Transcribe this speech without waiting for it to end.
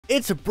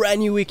It's a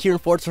brand new week here in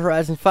Forza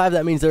Horizon 5.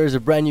 That means there is a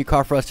brand new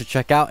car for us to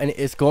check out, and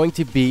it's going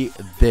to be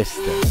this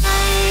thing.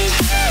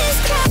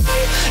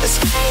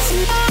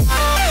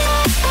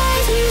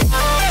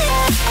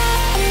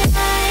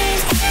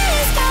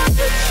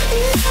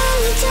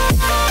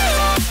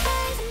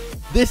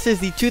 This is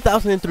the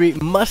 2003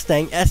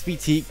 Mustang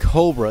SVT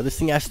Cobra. This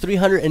thing has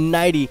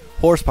 390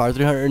 horsepower,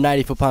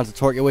 390 foot-pounds of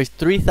torque. It weighs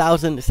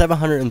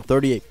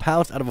 3,738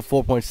 pounds out of a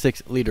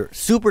 4.6 liter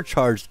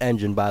supercharged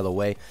engine, by the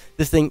way.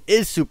 This thing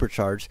is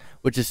supercharged,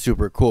 which is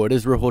super cool. It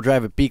is rear-wheel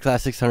drive at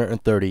B-Class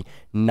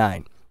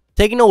 639.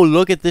 Taking a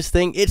look at this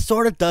thing, it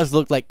sort of does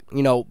look like,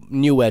 you know,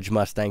 new edge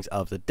Mustangs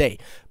of the day.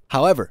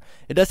 However,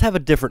 it does have a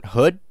different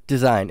hood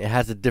design, it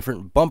has a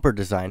different bumper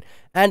design,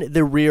 and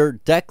the rear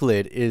deck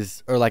lid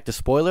is, or like the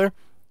spoiler,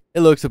 it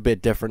looks a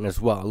bit different as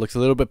well. It looks a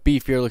little bit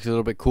beefier, looks a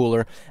little bit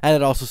cooler, and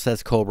it also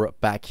says Cobra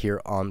back here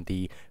on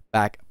the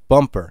back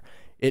bumper.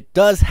 It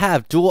does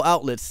have dual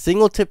outlets,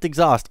 single tipped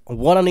exhaust,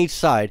 one on each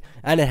side,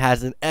 and it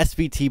has an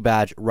SVT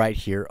badge right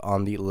here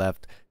on the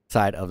left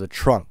side of the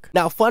trunk.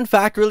 Now, fun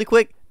fact really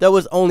quick, there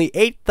was only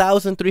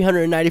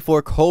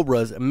 8,394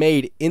 Cobras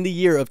made in the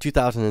year of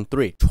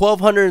 2003.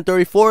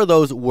 1,234 of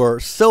those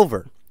were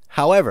silver.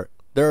 However,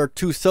 there are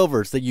two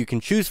silvers that you can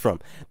choose from.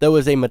 There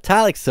was a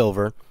metallic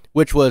silver,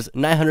 which was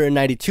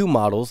 992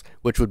 models,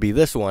 which would be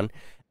this one,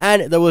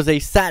 and there was a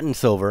satin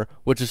silver,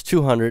 which is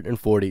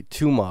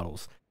 242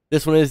 models.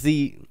 This one is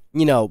the,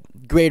 you know,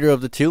 greater of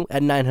the two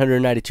at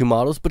 992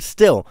 models, but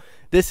still,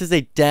 this is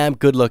a damn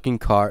good looking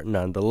car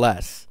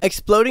nonetheless.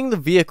 Exploding the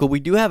vehicle, we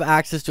do have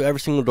access to every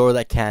single door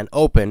that can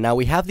open. Now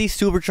we have the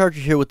supercharger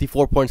here with the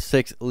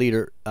 4.6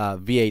 liter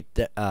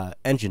V8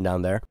 engine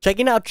down there.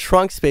 Checking out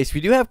trunk space,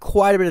 we do have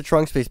quite a bit of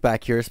trunk space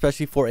back here,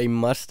 especially for a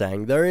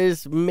Mustang. There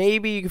is,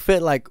 maybe you can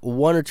fit like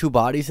one or two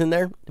bodies in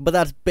there, but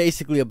that's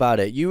basically about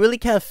it. You really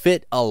can't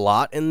fit a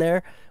lot in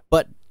there,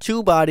 but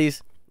two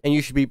bodies and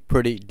you should be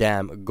pretty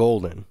damn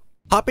golden.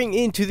 Hopping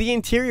into the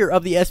interior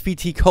of the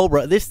SVT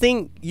Cobra, this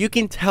thing, you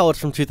can tell it's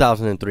from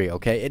 2003,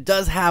 okay? It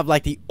does have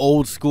like the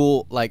old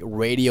school like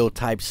radio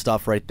type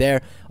stuff right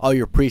there. All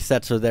your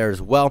presets are there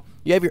as well.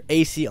 You have your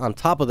AC on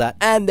top of that,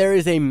 and there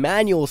is a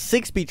manual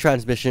 6-speed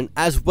transmission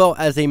as well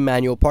as a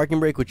manual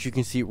parking brake, which you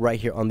can see right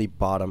here on the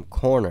bottom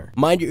corner.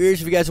 Mind your ears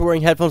if you guys are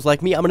wearing headphones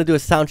like me. I'm gonna do a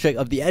sound check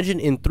of the engine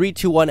in 3,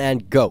 2, 1,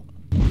 and go.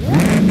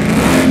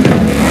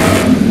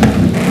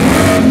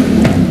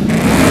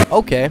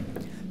 Okay.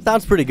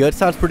 Sounds pretty good.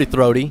 Sounds pretty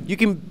throaty. You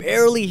can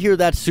barely hear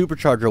that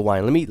supercharger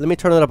whine. Let me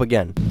turn it up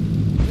again.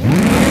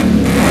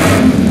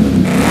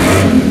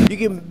 You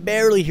can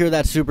barely hear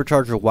that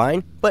supercharger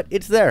whine, but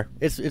it's there.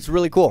 It's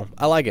really cool.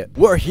 I like it.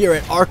 We're here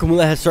at Arkham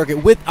Roulette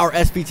Circuit with our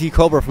SVT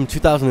Cobra from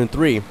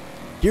 2003.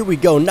 Here we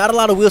go. Not a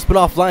lot of wheel spin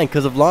offline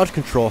because of launch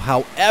control.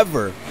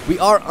 However, we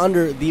are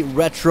under the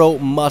retro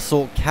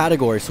muscle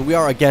category, so we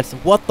are against.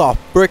 What the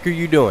frick are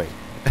you doing?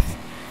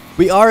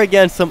 We are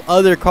against some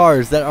other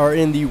cars that are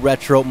in the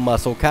retro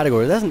muscle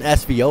category. That's an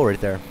SVO right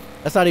there.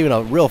 That's not even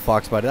a real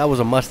Fox body. That was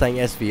a Mustang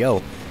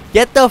SVO.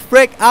 Get the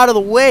frick out of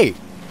the way.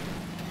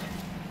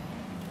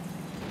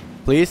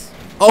 Please.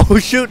 Oh,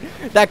 shoot.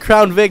 That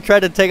Crown Vic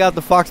tried to take out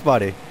the Fox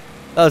body.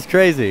 That was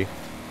crazy.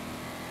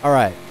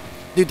 Alright.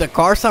 Dude, the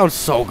car sounds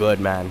so good,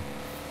 man.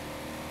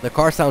 The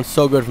car sounds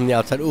so good from the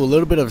outside. Ooh, a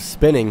little bit of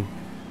spinning.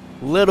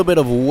 A little bit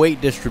of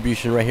weight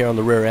distribution right here on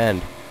the rear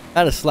end.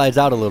 Kind of slides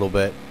out a little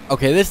bit.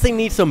 Okay, this thing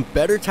needs some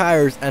better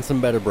tires and some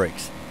better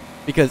brakes,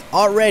 because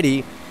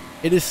already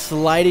it is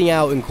sliding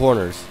out in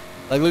corners.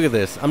 Like, look at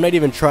this. I'm not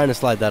even trying to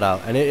slide that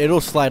out, and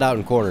it'll slide out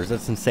in corners.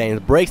 That's insane.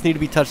 The brakes need to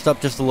be touched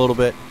up just a little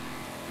bit.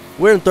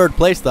 We're in third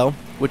place though,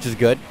 which is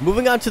good.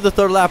 Moving on to the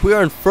third lap, we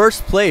are in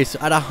first place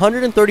at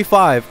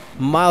 135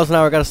 miles an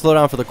hour. Got to slow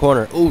down for the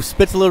corner. Ooh,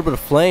 spits a little bit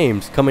of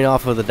flames coming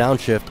off of the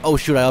downshift. Oh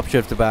shoot, I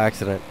upshifted by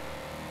accident.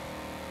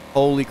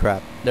 Holy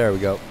crap. There we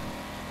go.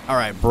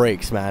 Alright,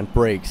 brakes, man.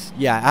 Brakes.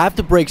 Yeah, I have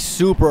to brake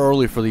super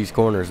early for these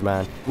corners,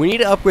 man. We need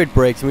to upgrade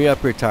brakes and we need to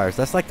upgrade tires.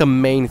 That's like the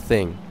main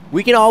thing.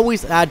 We can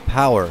always add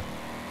power,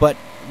 but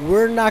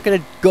we're not going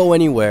to go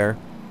anywhere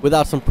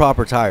without some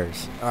proper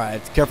tires.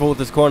 Alright, careful with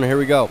this corner. Here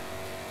we go.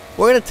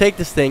 We're going to take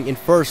this thing in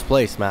first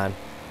place, man.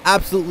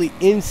 Absolutely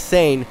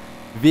insane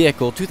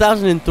vehicle.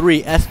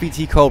 2003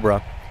 SVT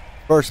Cobra.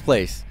 First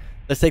place.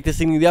 Let's take this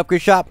thing to the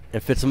upgrade shop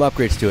and fit some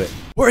upgrades to it.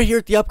 We're here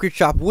at the upgrade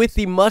shop with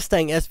the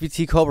Mustang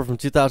SVT Cobra from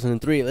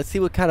 2003. Let's see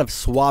what kind of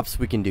swaps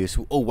we can do.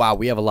 So, oh wow,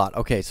 we have a lot.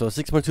 Okay, so a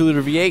 6.2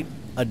 liter V8,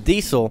 a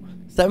diesel,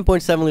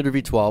 7.7 liter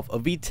V12, a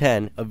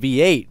V10, a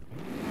V8.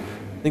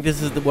 I think this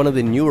is one of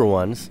the newer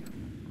ones.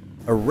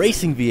 A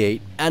racing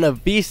V8, and a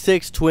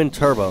V6 twin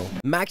turbo.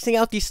 Maxing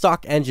out the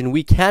stock engine,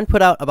 we can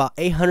put out about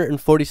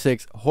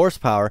 846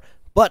 horsepower,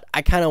 but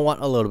I kind of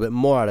want a little bit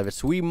more out of it.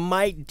 So we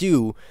might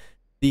do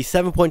the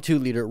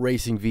 7.2 liter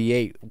racing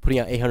V8, putting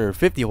out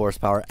 850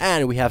 horsepower,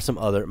 and we have some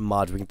other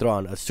mods we can throw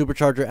on. A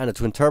supercharger and a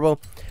twin turbo.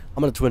 I'm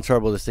going to twin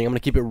turbo this thing. I'm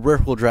going to keep it rear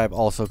wheel drive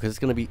also, because it's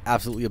going to be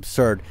absolutely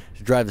absurd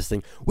to drive this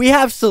thing. We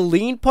have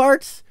Saleen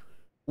parts?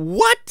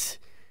 What?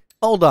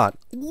 Hold on.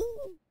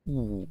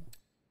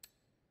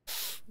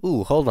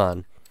 Ooh, hold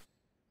on.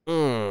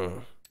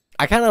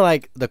 I kind of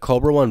like the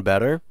Cobra one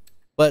better.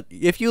 But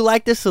if you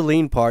like the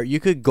Saleen part, you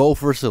could go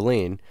for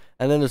Saleen.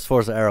 And then there's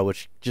Forza Aero,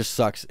 which just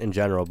sucks in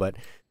general. But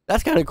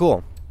that's kind of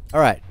cool.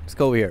 Alright, let's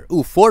go over here.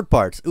 Ooh, Ford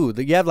parts. Ooh,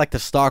 you have like the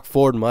stock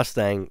Ford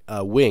Mustang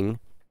wing.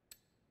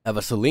 Have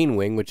a Saleen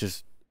wing, which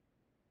is...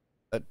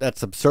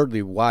 that's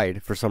absurdly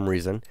wide for some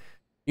reason.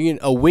 You get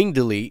a wing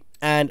delete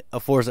and a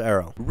Forza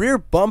Aero. Rear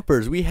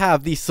bumpers, we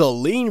have the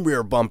Saleen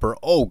rear bumper.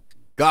 Oh,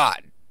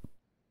 God.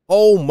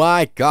 Oh,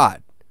 my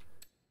God.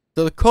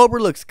 So the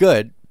Cobra looks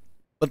good.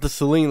 But the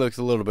Saleen looks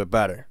a little bit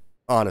better,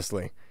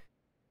 honestly.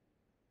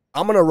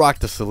 I'm going to rock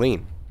the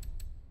Saleen.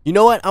 You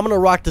know what? I'm going to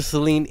rock the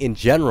Saleen in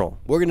general.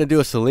 We're going to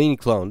do a Saleen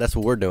clone. That's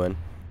what we're doing.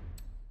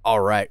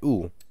 Alright,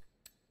 ooh.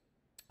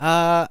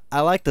 I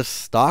like the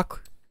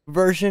stock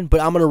version, but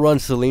I'm going to run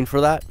Saleen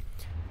for that.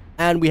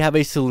 And we have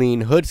a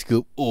Saleen hood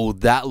scoop. Oh,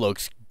 that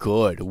looks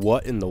good.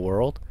 What in the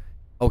world?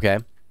 Okay.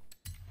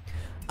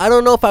 I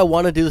don't know if I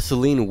want to do the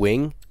Saleen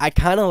wing. I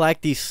kind of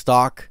like these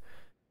stock...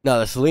 No,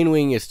 the Saleen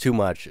wing is too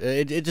much.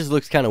 It just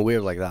looks kind of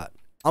weird like that.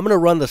 I'm going to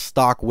run the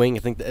stock wing. I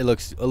think that it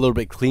looks a little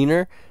bit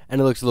cleaner,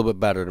 and it looks a little bit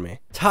better to me.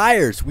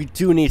 Tires. We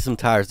do need some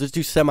tires. Let's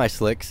do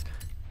semi-slicks.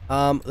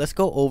 Let's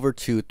go over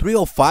to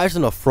 305s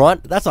in the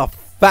front. That's a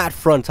fat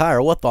front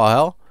tire. What the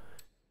hell?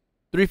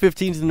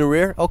 315s in the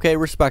rear. Okay,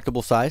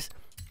 respectable size.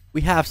 We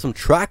have some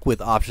track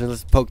width options.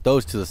 Let's poke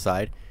those to the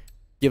side.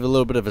 Give it a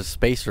little bit of a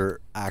spacer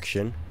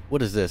action.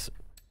 What is this?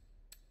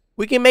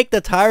 We can make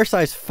the tire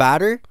size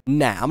fatter.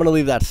 Nah, I'm gonna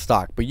leave that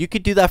stock. But you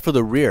could do that for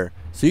the rear,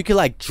 so you could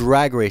like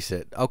drag race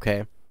it.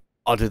 Okay.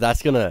 Oh, dude,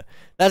 that's gonna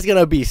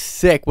be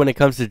sick when it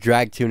comes to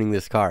drag tuning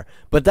this car.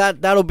 But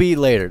that'll be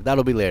later.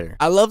 That'll be later.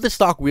 I love the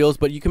stock wheels,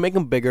 but you can make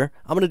them bigger.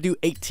 I'm gonna do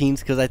 18s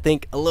because I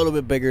think a little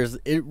bit bigger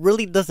it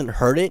really doesn't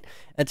hurt it,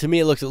 and to me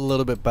it looks a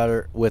little bit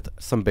better with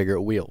some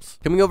bigger wheels.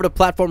 Coming over to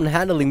platform and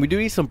handling, we do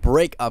need some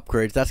brake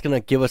upgrades. That's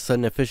gonna give us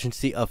an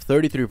efficiency of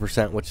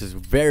 33%, which is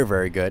very,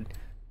 very good.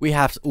 We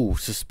have, ooh,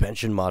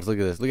 suspension mods. Look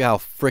at this. Look at how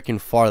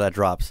freaking far that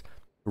drops.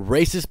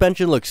 Race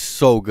suspension looks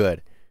so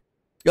good.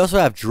 You also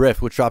have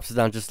drift, which drops it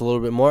down just a little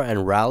bit more,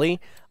 and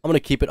rally. I'm going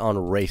to keep it on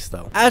race,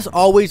 though. As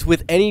always,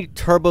 with any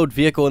turboed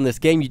vehicle in this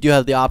game, you do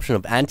have the option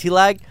of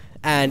anti-lag,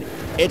 and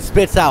it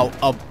spits out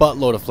a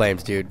buttload of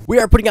flames, dude. We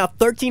are putting out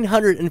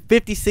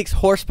 1,356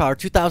 horsepower,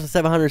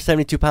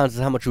 2,772 pounds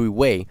is how much we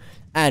weigh,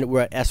 and we're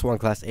at S1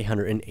 class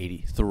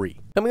 883.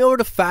 Coming over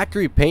to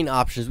factory paint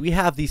options, we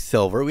have the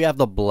silver, we have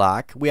the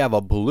black, we have a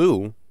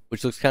blue,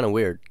 which looks kind of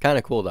weird, kind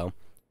of cool though,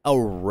 a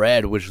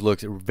red, which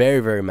looks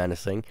very, very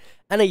menacing,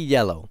 and a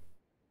yellow.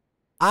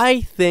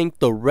 I think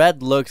the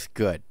red looks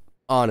good,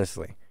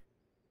 honestly.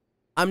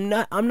 I'm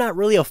not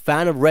really a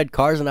fan of red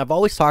cars, and I've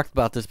always talked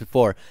about this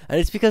before, and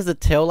it's because the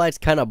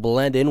taillights kind of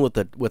blend in with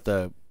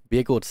the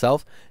vehicle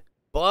itself,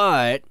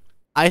 but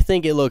I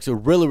think it looks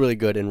really, really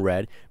good in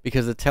red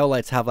because the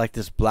taillights have like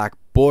this black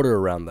border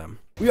around them.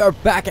 We are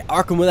back at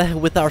Arkham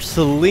with our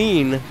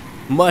Saleen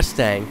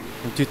Mustang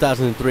from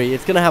 2003.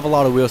 It's gonna have a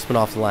lot of wheel spin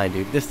off the line,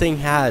 dude. This thing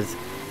has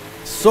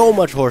so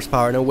much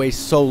horsepower and it weighs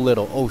so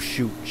little. Oh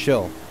shoot,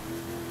 chill.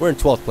 We're in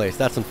 12th place.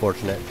 That's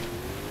unfortunate.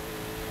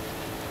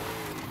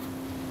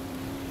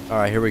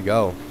 Alright, here we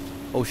go.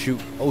 Oh shoot,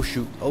 oh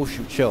shoot, oh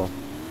shoot, chill.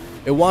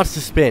 It wants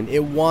to spin.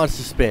 It wants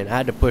to spin. I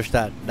had to push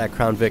that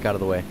Crown Vic out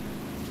of the way.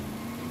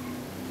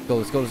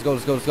 Let's go, let's go,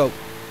 let's go, let's go.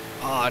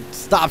 Ah,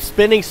 stop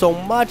spinning so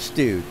much,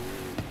 dude.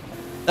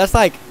 That's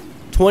like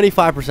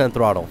 25%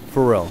 throttle,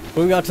 for real.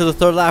 Moving on to the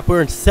third lap,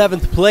 we're in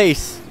 7th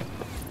place.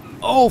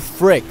 Oh,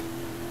 frick.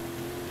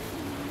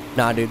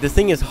 Nah, dude, this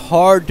thing is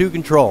hard to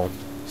control.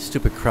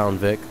 Stupid Crown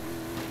Vic.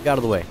 Get out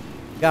of the way.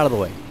 Get out of the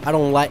way.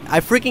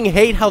 I freaking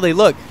hate how they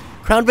look.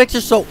 Crown Vics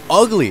are so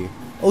ugly.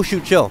 Oh,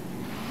 shoot, chill.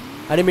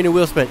 I didn't mean to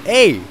wheel spin.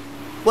 Hey,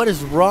 what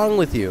is wrong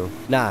with you?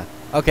 Nah.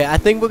 Okay, I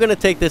think we're going to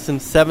take this in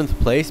 7th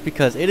place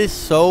because it is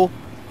so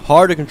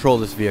hard to control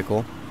this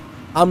vehicle.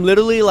 I'm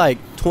literally like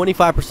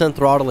 25%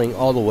 throttling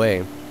all the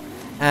way.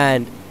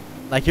 And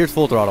like here's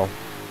full throttle.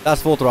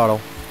 That's full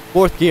throttle.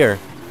 4th gear,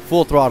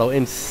 full throttle.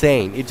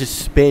 Insane. It just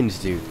spins,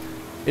 dude.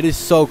 It is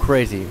so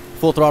crazy.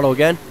 Full throttle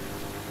again.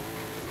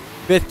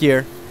 5th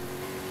gear.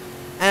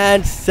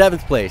 And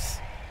 7th place.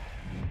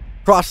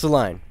 Cross the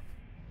line.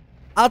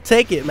 I'll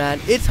take it,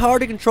 man. It's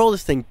hard to control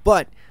this thing,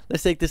 but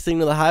let's take this thing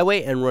to the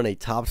highway and run a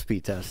top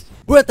speed test.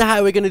 We're at the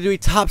highway going to do a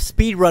top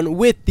speed run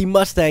with the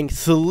Mustang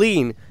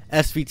Saleen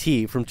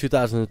SVT from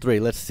 2003.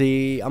 Let's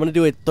see. I'm going to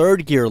do a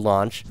 3rd gear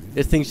launch.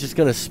 This thing's just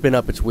going to spin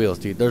up its wheels,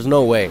 dude. There's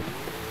no way.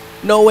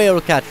 No way it'll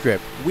catch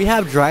grip. We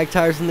have drag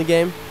tires in the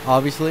game,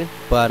 obviously,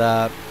 but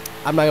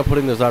I'm not going to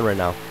put those on right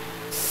now.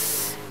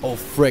 Oh,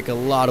 frick. A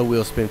lot of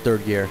wheel spin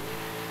 3rd gear.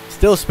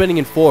 Still spinning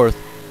in 4th.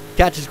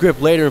 Catches grip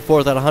later in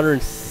 4th at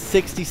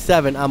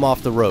 167. I'm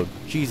off the road.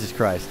 Jesus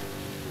Christ.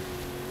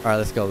 Alright,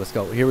 let's go, let's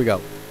go. Here we go.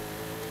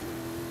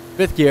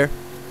 5th gear.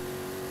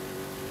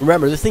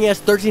 Remember, this thing has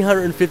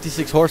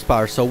 1,356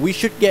 horsepower, so we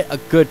should get a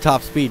good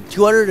top speed.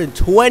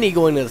 220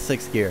 going to the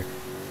 6th gear.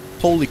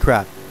 Holy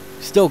crap.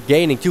 Still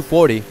gaining.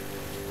 240.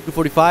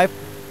 245.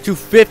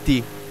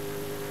 250.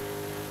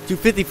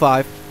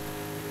 255.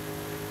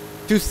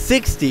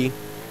 260.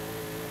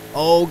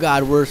 Oh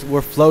god, we're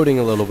floating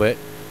a little bit.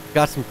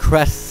 Got some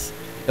crests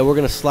that we're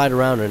gonna slide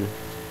around in.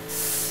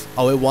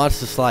 Oh, it wants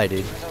to slide,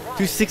 dude.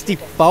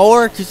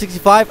 264,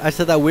 265. I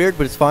said that weird,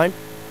 but it's fine.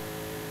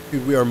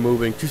 Dude, we are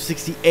moving.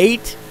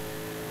 268.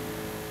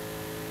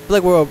 I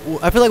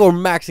feel like we're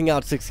maxing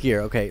out 6th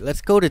gear. Okay,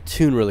 let's go to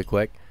tune really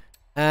quick.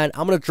 And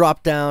I'm gonna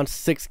drop down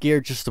 6th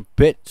gear just a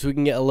bit so we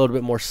can get a little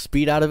bit more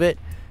speed out of it.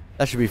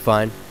 That should be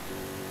fine.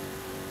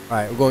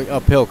 Alright, we're going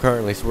uphill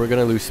currently, so we're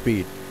gonna lose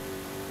speed.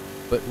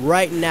 But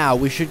right now,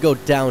 we should go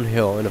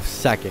downhill in a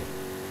second.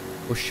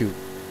 Oh shoot.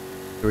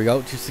 Here we go.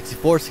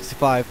 264,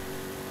 65,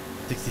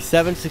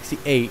 67,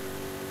 68.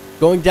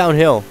 Going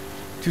downhill.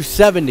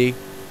 270,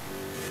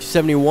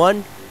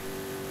 271.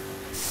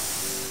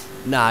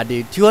 Nah,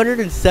 dude.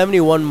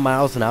 271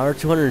 miles an hour.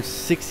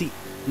 269,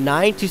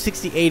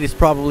 268 is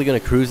probably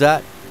gonna cruise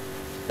at.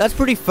 That's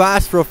pretty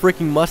fast for a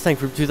freaking Mustang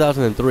from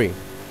 2003.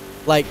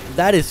 Like,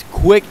 that is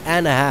quick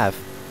and a half.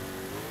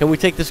 Can we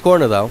take this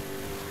corner though?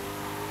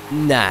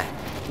 Nah.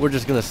 We're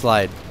just gonna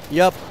slide.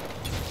 Yup.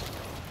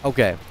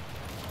 Okay.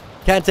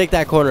 Can't take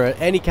that corner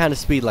at any kind of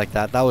speed like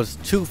that. That was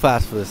too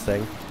fast for this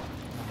thing.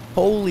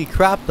 Holy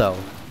crap though.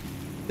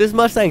 This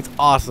Mustang's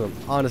awesome,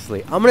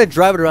 honestly. I'm gonna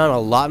drive it around a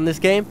lot in this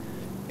game.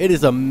 It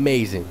is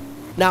amazing.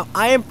 Now,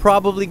 I am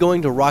probably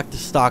going to rock the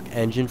stock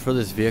engine for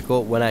this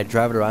vehicle when I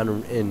drive it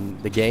around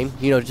in the game.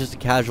 You know, just a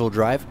casual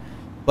drive.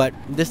 But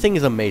this thing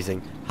is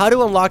amazing. How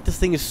to unlock this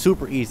thing is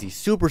super easy,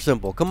 super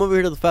simple. Come over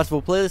here to the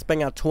festival playlist,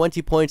 bang out 20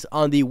 points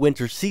on the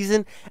winter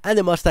season, and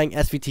the Mustang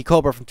SVT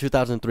Cobra from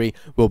 2003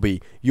 will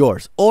be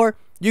yours. Or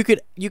you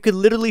could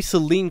literally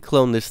Saleen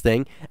clone this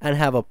thing and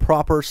have a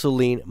proper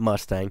Saleen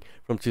Mustang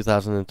from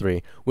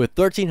 2003 with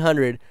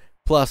 1300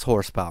 plus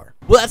horsepower.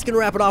 Well, that's gonna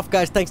wrap it off,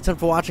 guys. Thanks a ton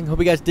for watching. Hope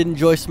you guys did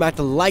enjoy. Smack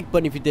the like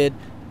button if you did.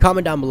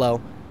 Comment down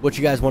below what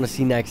you guys want to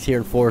see next here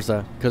in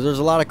Forza, because there's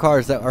a lot of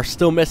cars that are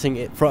still missing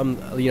it from,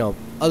 you know,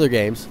 other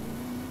games.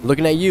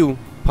 Looking at you,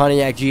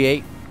 Pontiac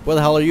G8. Where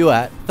the hell are you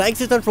at?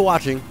 Thanks a ton for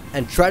watching,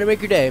 and try to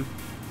make your day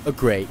a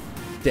great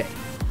day.